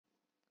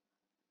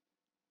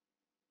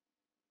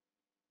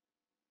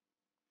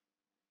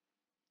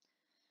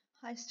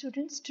Hi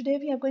students, today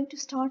we are going to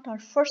start our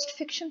first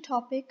fiction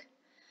topic,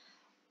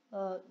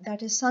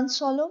 that is Sun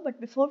Swallow.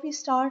 But before we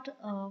start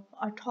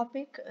our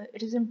topic,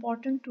 it is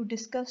important to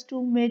discuss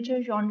two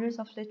major genres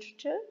of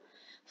literature.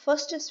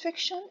 First is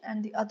fiction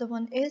and the other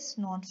one is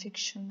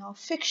non-fiction. Now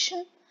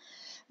fiction,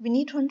 we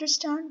need to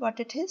understand what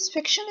it is.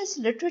 Fiction is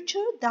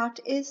literature that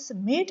is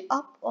made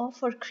up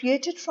of or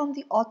created from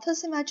the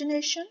author's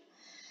imagination,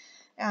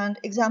 and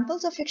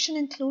examples of fiction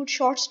include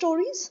short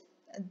stories,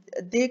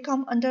 they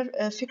come under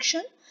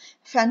fiction,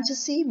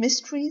 fantasy,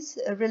 mysteries,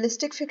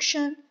 realistic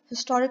fiction,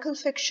 historical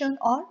fiction,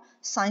 or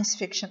science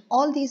fiction.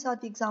 All these are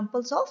the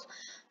examples of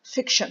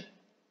fiction.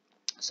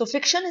 So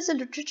fiction is a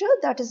literature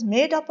that is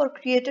made up or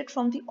created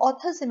from the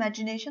author's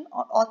imagination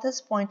or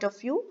author's point of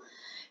view.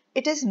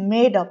 It is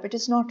made up, it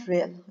is not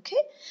real.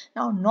 Okay.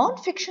 Now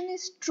non-fiction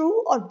is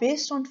true or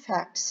based on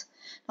facts.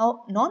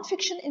 Now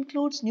non-fiction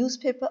includes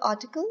newspaper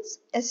articles,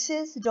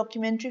 essays,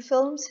 documentary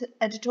films,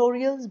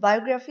 editorials,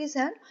 biographies,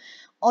 and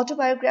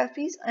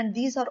autobiographies, and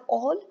these are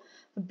all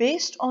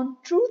based on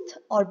truth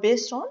or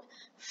based on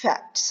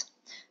facts.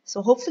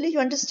 So hopefully you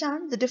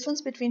understand the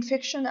difference between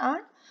fiction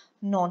and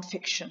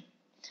non-fiction.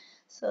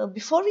 So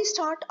before we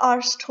start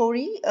our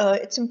story,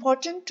 it's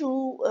important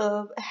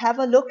to have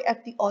a look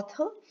at the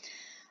author.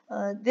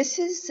 This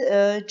is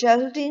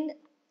Geraldine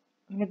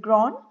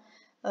McGraw.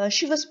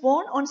 She was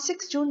born on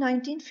 6 June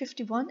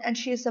 1951 and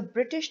she is a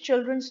British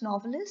children's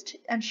novelist,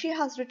 and she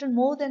has written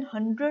more than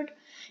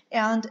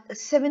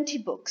 170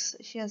 books.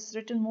 She has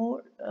written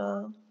more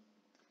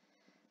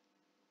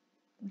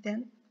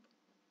than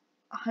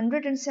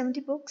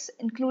 170 books,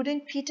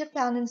 including Peter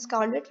Pan and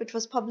Scarlet, which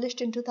was published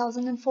in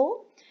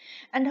 2004.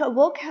 And her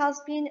work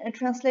has been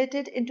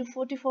translated into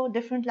 44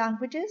 different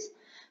languages.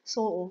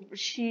 So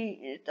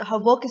her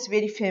work is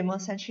very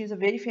famous, and she is a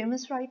very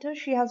famous writer.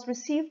 She has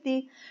received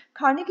the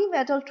Carnegie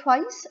Medal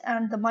twice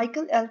and the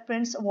Michael L.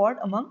 Printz Award,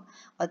 among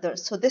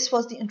others. So this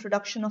was the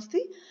introduction of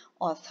the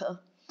author.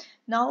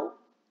 Now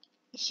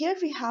here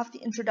we have the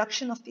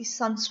introduction of the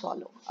Sun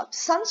Swallow.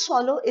 Sun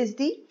Swallow is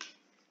the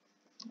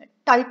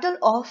title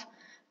of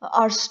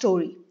our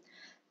story.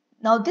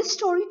 Now this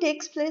story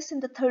takes place in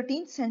the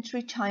 13th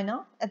century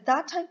China. At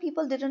that time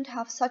people didn't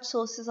have such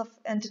sources of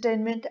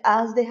entertainment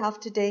as they have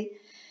today.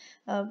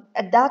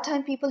 At that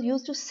time people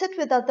used to sit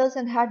with others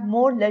and had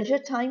more leisure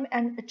time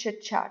and a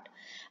chit chat.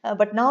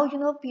 But now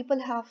people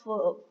have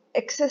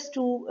access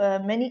to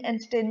many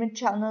entertainment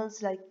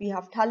channels, like we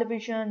have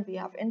television, we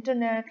have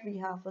internet, we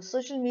have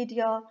social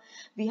media,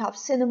 we have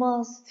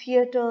cinemas,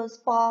 theaters,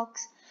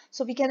 parks.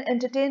 So we can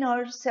entertain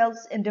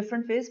ourselves in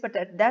different ways, but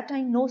at that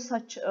time no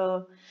such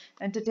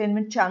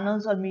entertainment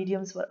channels or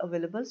mediums were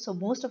available. So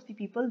most of the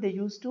people, they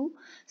used to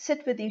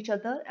sit with each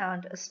other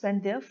and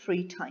spend their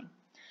free time.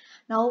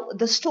 Now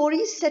the story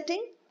is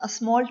setting a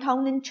small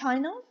town in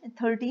China in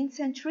 13th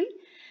century.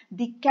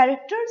 The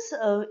characters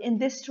in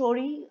this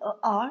story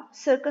are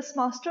circus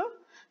master,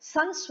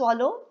 Sun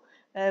Swallow,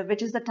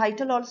 which is the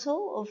title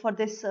also for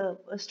this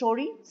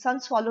story. Sun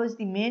Swallow is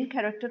the main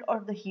character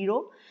or the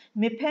hero.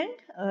 Mipeng,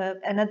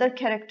 another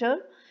character,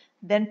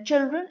 then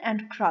children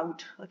and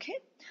crowd. Okay,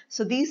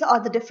 so these are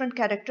the different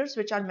characters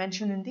which are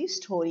mentioned in the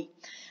story.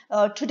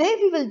 Today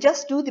we will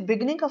just do the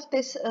beginning of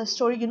this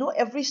story.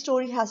 Every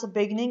story has a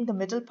beginning, the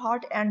middle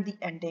part, and the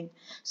ending.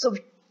 So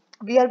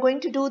we are going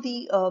to do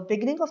the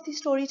beginning of the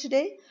story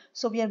today.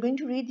 So we are going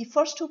to read the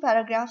first two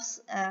paragraphs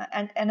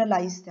and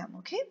analyze them.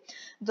 Okay.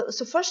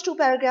 So first two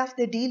paragraphs,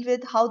 they deal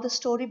with how the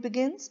story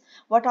begins,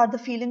 what are the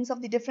feelings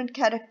of the different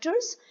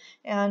characters,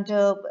 and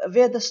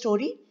where the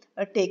story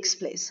takes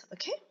place.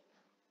 Okay.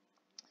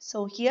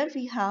 So here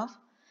we have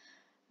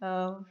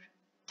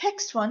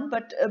text one,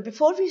 but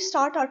before we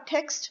start our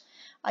text,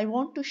 I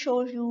want to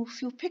show you a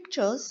few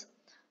pictures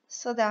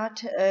so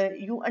that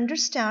you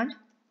understand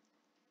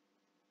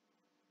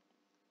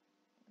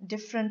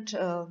different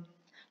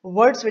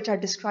words which are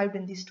described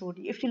in the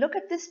story. If you look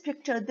at this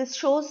picture, this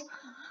shows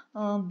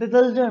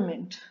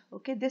bewilderment.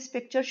 Okay, this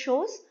picture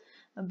shows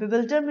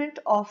bewilderment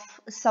of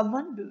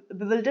someone.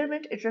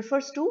 Bewilderment, it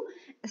refers to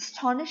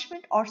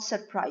astonishment or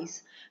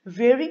surprise.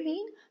 Very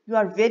mean, you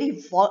are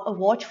very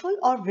watchful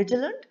or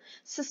vigilant.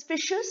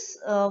 Suspicious,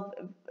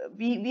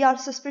 we are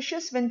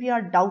suspicious when we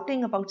are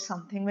doubting about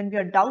something, when we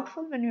are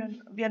doubtful,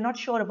 when we are not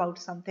sure about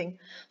something.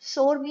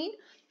 Soar mean,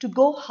 to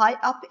go high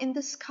up in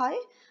the sky.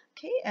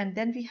 Okay, and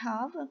then we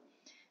have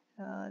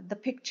the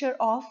picture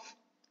of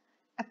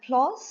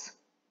applause.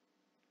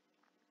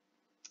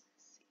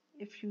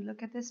 If you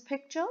look at this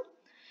picture,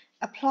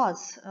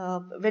 applause,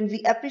 when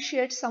we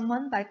appreciate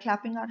someone by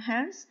clapping our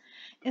hands.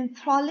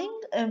 Enthralling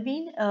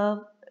mean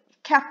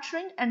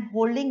capturing and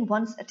holding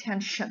one's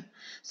attention.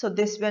 So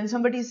this, when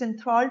somebody is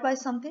enthralled by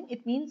something,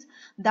 it means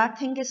that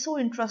thing is so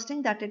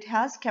interesting that it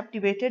has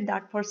captivated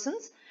that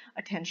person's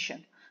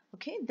attention.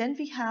 Okay, then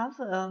we have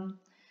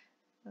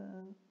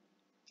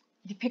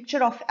the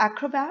picture of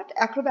acrobat.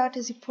 Acrobat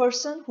is a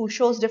person who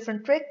shows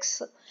different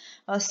tricks,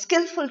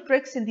 skillful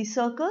tricks in the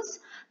circus.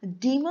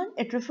 Demon,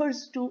 it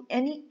refers to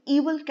any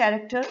evil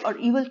character or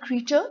evil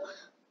creature.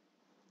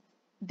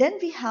 Then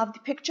we have the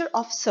picture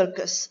of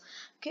circus.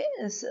 Okay,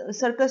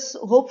 circus,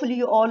 hopefully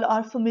you all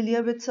are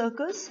familiar with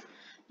circus,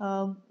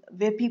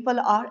 where people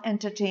are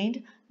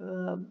entertained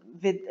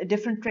with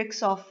different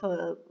tricks of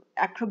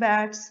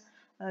acrobats,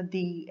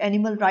 the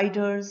animal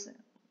riders,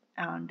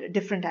 and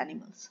different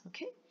animals.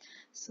 Okay,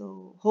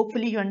 so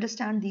hopefully you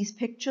understand these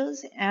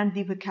pictures and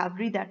the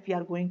vocabulary that we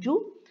are going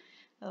to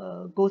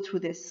go through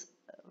this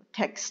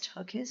text.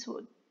 Okay,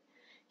 so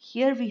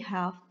here we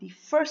have the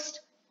first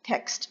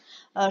text.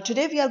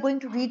 Today we are going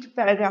to read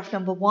paragraph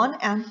number 1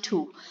 and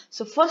 2.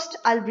 So first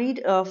I'll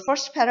read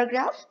first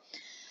paragraph.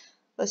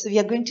 So we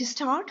are going to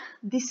start.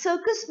 The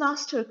circus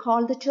master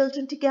called the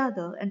children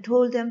together and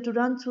told them to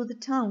run through the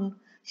town,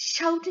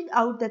 shouting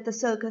out that the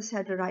circus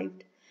had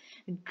arrived.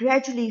 And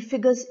gradually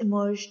figures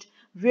emerged,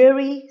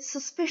 very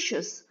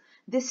suspicious.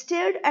 They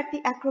stared at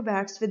the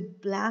acrobats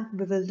with blank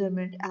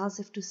bewilderment as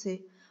if to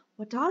say,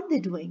 "What are they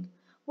doing?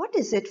 What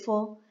is it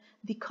for?"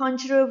 The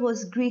conjurer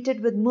was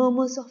greeted with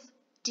murmurs of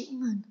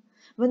 "Demon."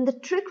 When the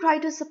trick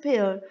riders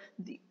appeared,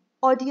 the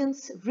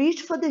audience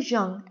reached for the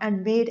young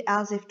and made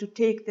as if to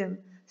take them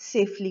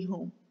safely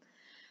home.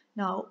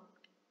 Now,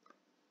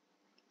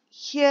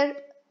 here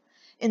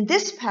in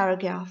this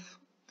paragraph,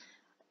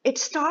 it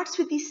starts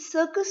with the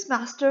circus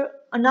master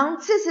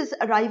announces his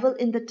arrival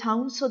in the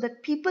town so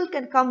that people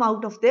can come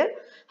out of their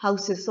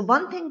houses. So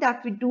one thing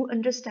that we do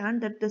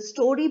understand, that the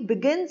story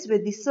begins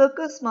with the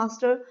circus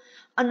master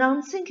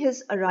announcing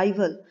his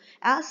arrival,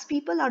 as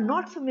people are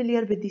not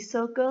familiar with the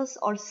circus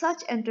or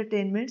such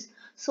entertainments.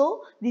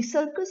 So the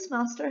circus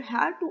master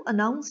had to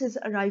announce his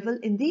arrival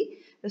in the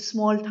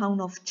small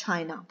town of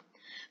China.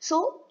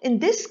 So in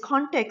this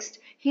context,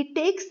 he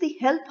takes the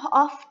help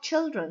of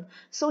children.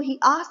 So he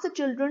asks the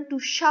children to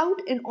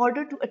shout in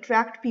order to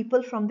attract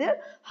people from their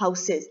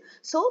houses.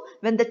 So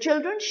when the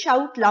children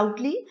shout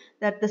loudly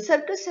that the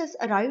circus has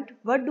arrived,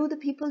 what do the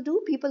people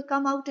do? People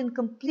come out in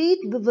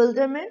complete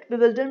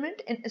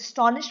bewilderment, in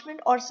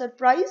astonishment or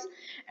surprise,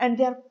 and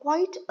they are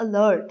quite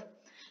alert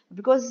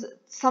because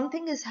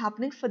something is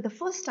happening for the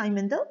first time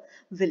in the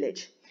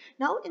village.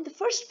 Now, in the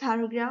first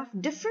paragraph,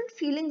 different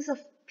feelings of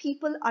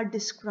people are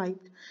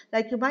described.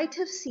 Like you might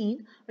have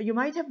seen or you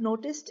might have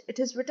noticed, it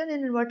is written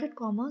in inverted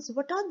commas.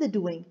 What are they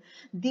doing?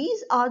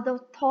 These are the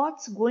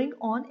thoughts going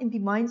on in the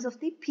minds of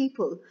the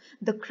people,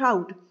 the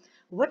crowd.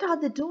 What are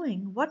they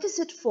doing? What is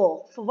it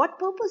for? For what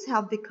purpose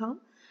have they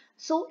come?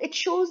 So it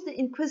shows the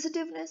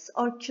inquisitiveness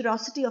or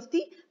curiosity of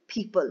the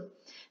people.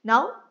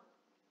 Now,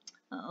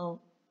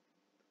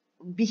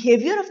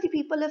 behavior of the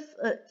people, if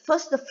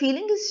first the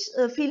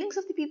feelings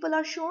of the people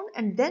are shown,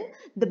 and then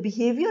the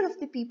behavior of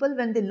the people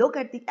when they look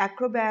at the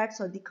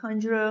acrobats or the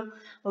conjurer,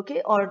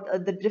 okay, or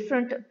the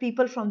different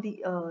people from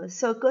the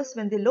circus,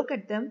 when they look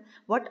at them,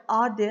 what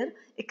are their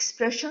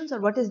expressions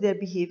or what is their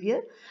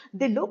behavior.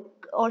 They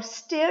look or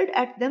stared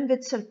at them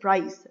with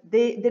surprise.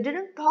 They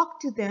didn't talk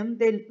to them.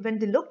 When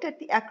they looked at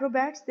the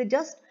acrobats, they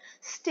just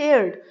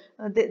stared.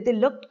 They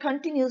looked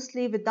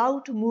continuously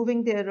without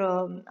moving their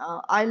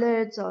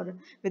eyelids or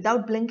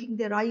without blinking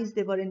their eyes.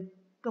 They were in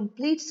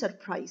complete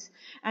surprise.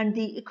 And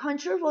the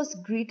conjurer was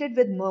greeted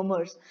with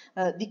murmurs.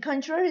 The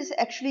conjurer is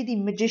actually the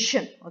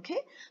magician. Okay,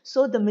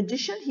 so the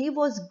magician, he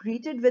was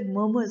greeted with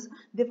murmurs.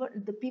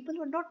 The people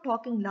were not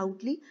talking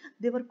loudly.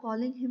 They were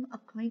calling him a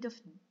kind of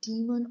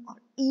demon or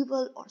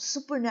evil or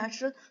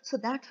supernatural. So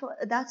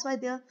that's why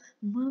they are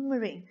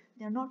murmuring.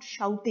 They are not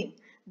shouting.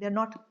 They are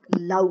not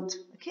loud.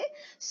 Okay,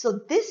 so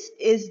this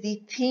is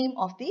the theme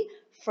of the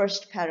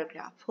first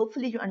paragraph.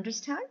 Hopefully you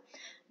understand.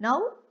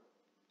 Now,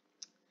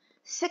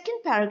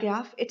 second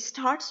paragraph, it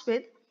starts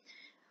with,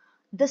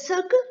 the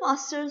circle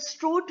master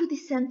strode to the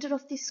center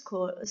of the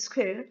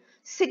square,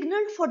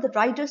 signaled for the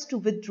riders to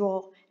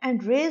withdraw,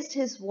 and raised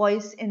his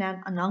voice in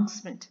an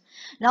announcement.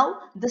 Now,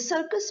 the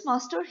circus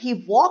master,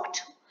 he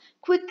walked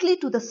quickly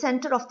to the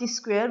center of the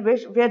square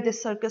where the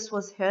circus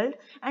was held,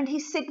 and he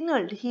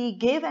signaled, he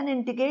gave an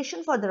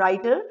indication for the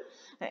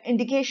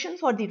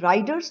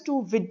riders to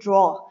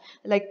withdraw,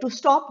 like to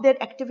stop their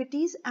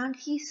activities, and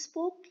he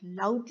spoke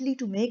loudly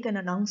to make an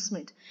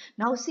announcement.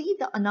 Now see,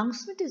 the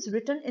announcement is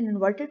written in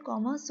inverted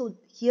commas, so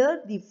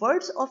here the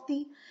words of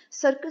the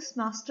circus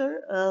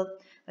master,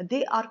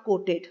 they are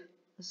quoted.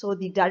 So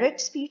the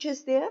direct speech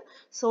is there.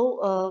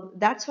 So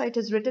that's why it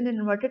is written in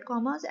inverted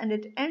commas, and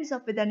it ends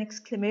up with an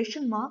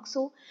exclamation mark.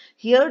 So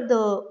here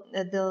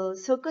the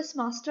circus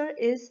master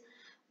is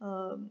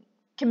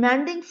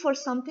commanding for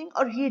something,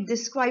 or he is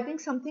describing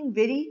something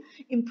very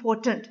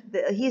important.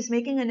 He is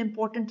making an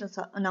important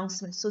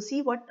announcement. So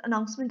see, what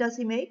announcement does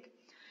he make?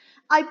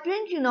 I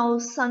bring you now,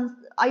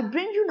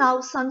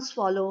 Sun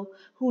Swallow,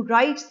 who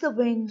rides the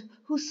wind,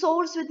 who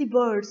soars with the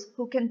birds,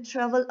 who can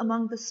travel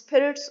among the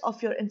spirits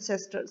of your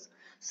ancestors.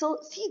 So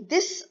see,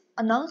 this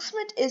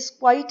announcement is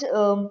quite,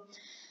 uh,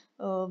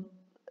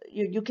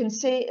 you can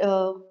say,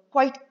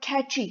 quite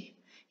catchy.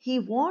 He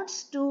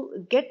wants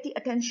to get the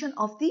attention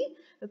of the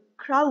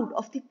crowd,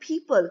 of the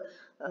people.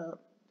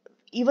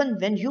 Even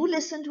when you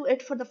listen to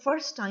it for the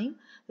first time,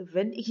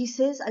 when he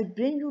says, I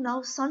bring you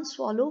now Sun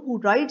Swallow who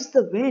rides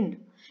the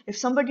wind. If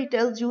somebody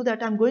tells you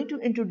that I'm going to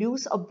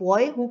introduce a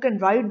boy who can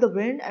ride the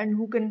wind and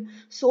who can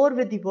soar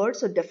with the birds,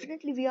 so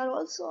definitely we are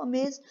also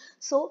amazed.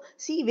 So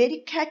see, very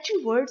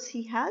catchy words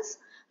he has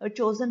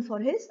chosen for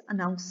his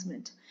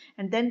announcement.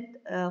 And then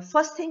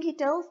first thing he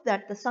tells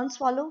that the sun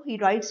swallow, he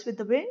rides with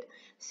the wind.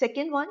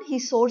 Second one, he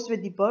soars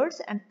with the birds.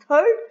 And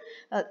third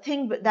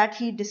thing that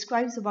he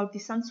describes about the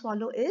sun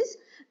swallow is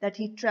that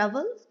he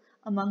travels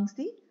amongst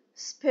the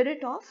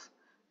spirit of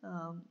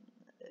um,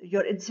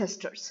 your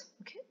ancestors.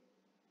 Okay.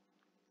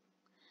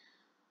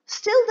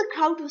 Still the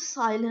crowd was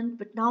silent,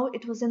 but now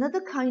it was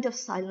another kind of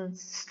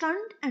silence,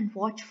 stunned and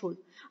watchful.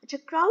 The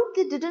crowd,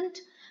 they didn't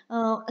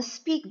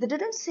speak, they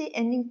didn't say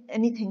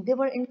anything. They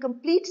were in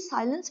complete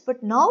silence,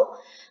 but now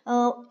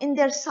in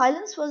their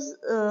silence was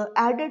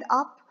added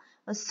up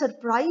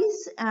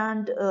surprise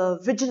and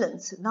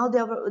vigilance. Now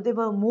they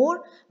were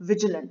more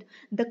vigilant.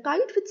 The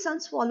kite with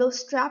sun swallow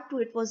strapped to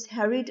it was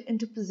hurried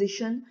into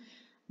position.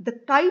 The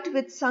kite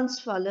with sun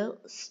swallow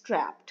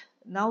strapped.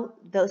 Now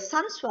the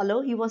sun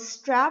swallow, he was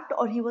strapped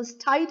or he was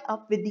tied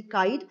up with the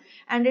kite,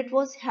 and it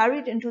was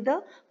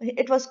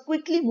it was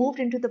quickly moved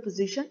into the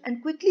position,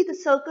 and quickly the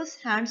circus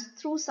hands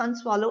threw sun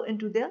swallow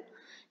into the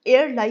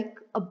air like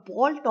a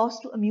ball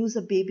tossed to amuse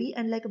a baby,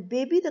 and like a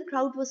baby the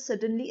crowd was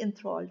suddenly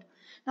enthralled.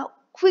 Now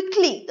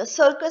quickly the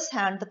circus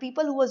hand, the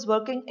people who was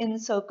working in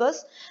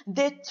circus,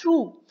 they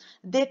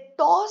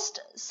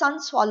tossed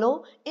sun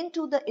swallow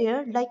into the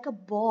air like a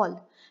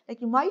ball. Like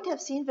you might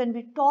have seen, when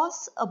we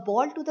toss a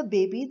ball to the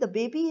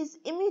baby is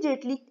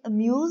immediately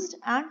amused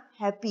and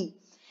happy.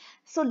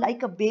 So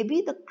like a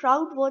baby, the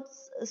crowd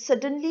was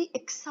suddenly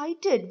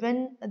excited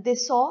when they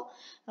saw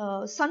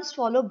sun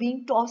swallow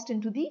being tossed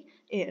into the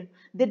air.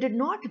 They did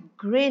not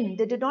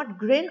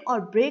grin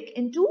or break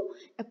into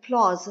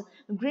applause.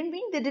 Grin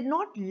meaning they did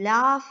not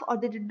laugh or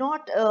they did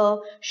not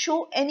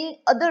show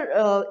any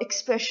other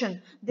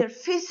expression. Their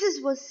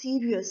faces were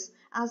serious.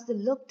 As they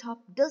looked up,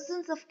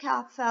 dozens of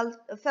caps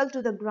fell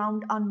to the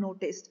ground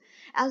unnoticed.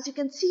 As you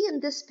can see in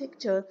this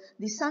picture,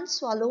 the sun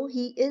swallow,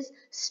 he is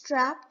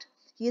strapped,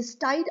 he is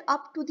tied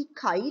up to the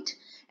kite,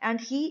 and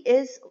he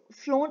is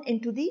flown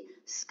into the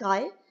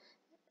sky.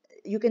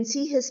 You can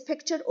see his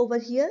picture over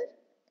here.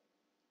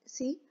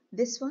 See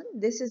this one,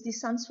 this is the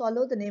sun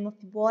swallow, the name of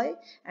the boy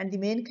and the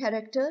main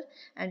character,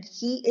 and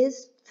he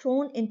is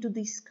thrown into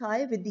the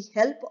sky with the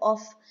help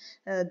of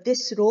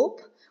this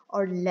rope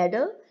or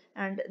ladder,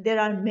 and there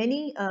are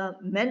many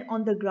men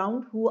on the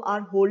ground who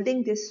are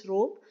holding this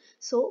rope.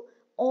 So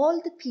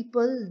all the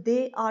people,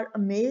 they are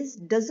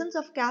amazed. Dozens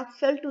of caps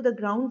fell to the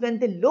ground when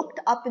they looked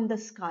up in the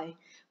sky.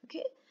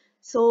 Okay,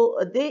 so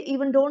they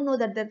even don't know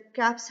that the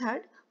caps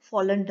had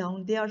fallen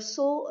down. They are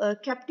so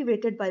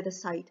captivated by the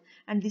sight.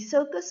 And the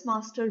circus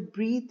master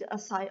breathed a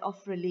sigh of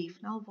relief.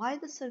 Now, why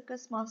the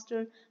circus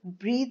master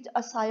breathed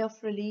a sigh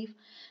of relief?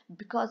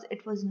 Because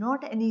it was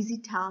not an easy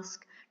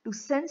task to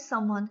send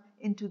someone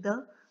into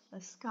the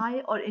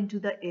sky or into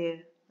the air.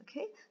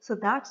 Okay, so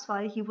that's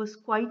why he was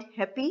quite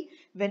happy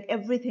when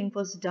everything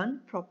was done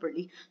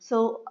properly.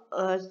 So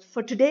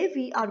for today,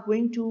 we are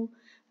going to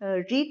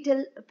read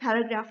till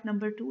paragraph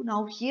number 2.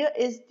 Now, here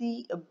is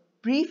the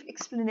brief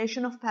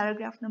explanation of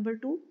paragraph number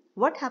 2.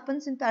 What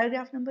happens in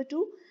paragraph number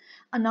 2?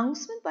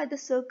 Announcement by the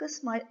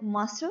circus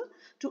master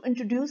to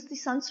introduce the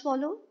sun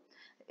swallow.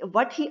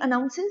 What he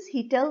announces,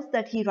 he tells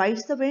that he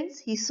rides the winds,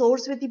 he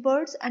soars with the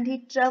birds, and he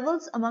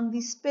travels among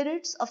the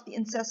spirits of the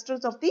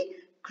ancestors of the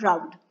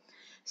crowd.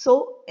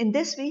 So in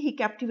this way, he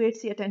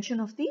captivates the attention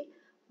of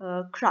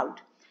the crowd.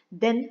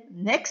 Then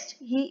next,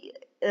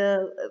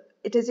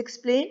 it is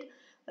explained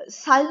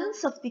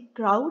silence of the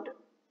crowd,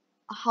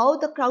 how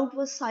the crowd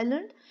was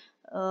silent.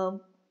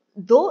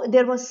 Though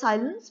there was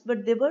silence,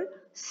 but they were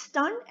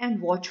stunned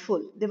and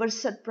watchful. They were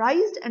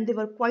surprised and they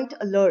were quite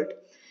alert.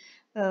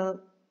 Uh,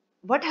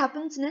 what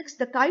happens next?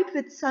 The kite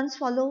with sun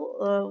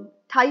swallow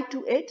tied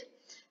to it,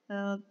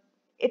 uh,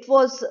 it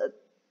was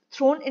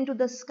thrown into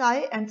the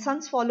sky, and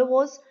sun swallow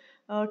was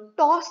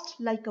tossed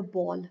like a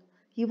ball.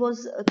 He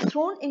was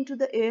thrown into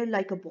the air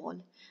like a ball.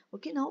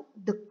 Okay, now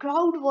the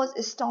crowd was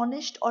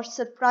astonished or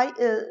surprised.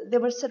 They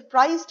were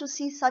surprised to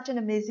see such an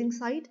amazing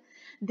sight.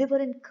 They were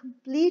in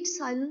complete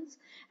silence,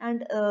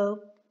 and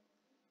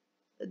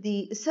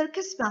the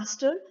circus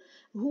master,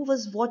 who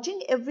was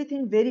watching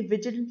everything very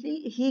vigilantly,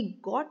 he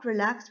got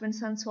relaxed when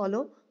sun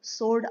swallow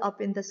soared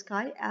up in the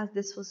sky, as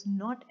this was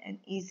not an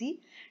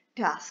easy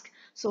task.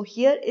 So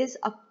here is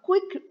a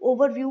quick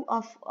overview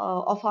of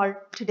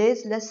our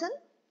today's lesson.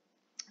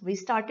 We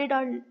started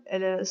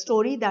our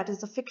story, that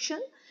is a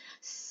fiction.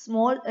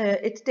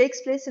 It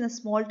takes place in a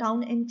small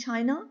town in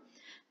China.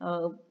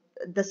 Uh,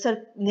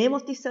 the name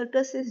of the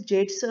circus is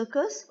Jade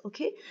Circus.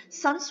 Okay,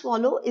 Sun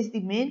Swallow is the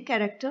main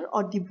character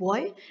or the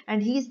boy,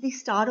 and he is the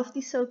star of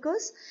the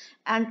circus.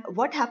 And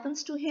what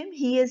happens to him?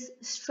 He is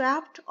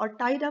strapped or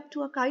tied up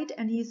to a kite,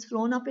 and he is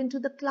flown up into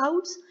the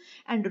clouds,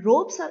 and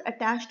ropes are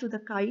attached to the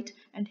kite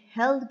and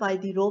held by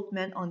the rope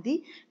men on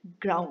the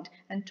ground.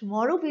 And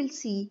tomorrow we'll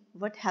see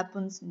what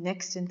happens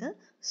next in the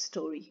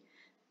story.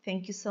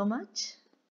 Thank you so much.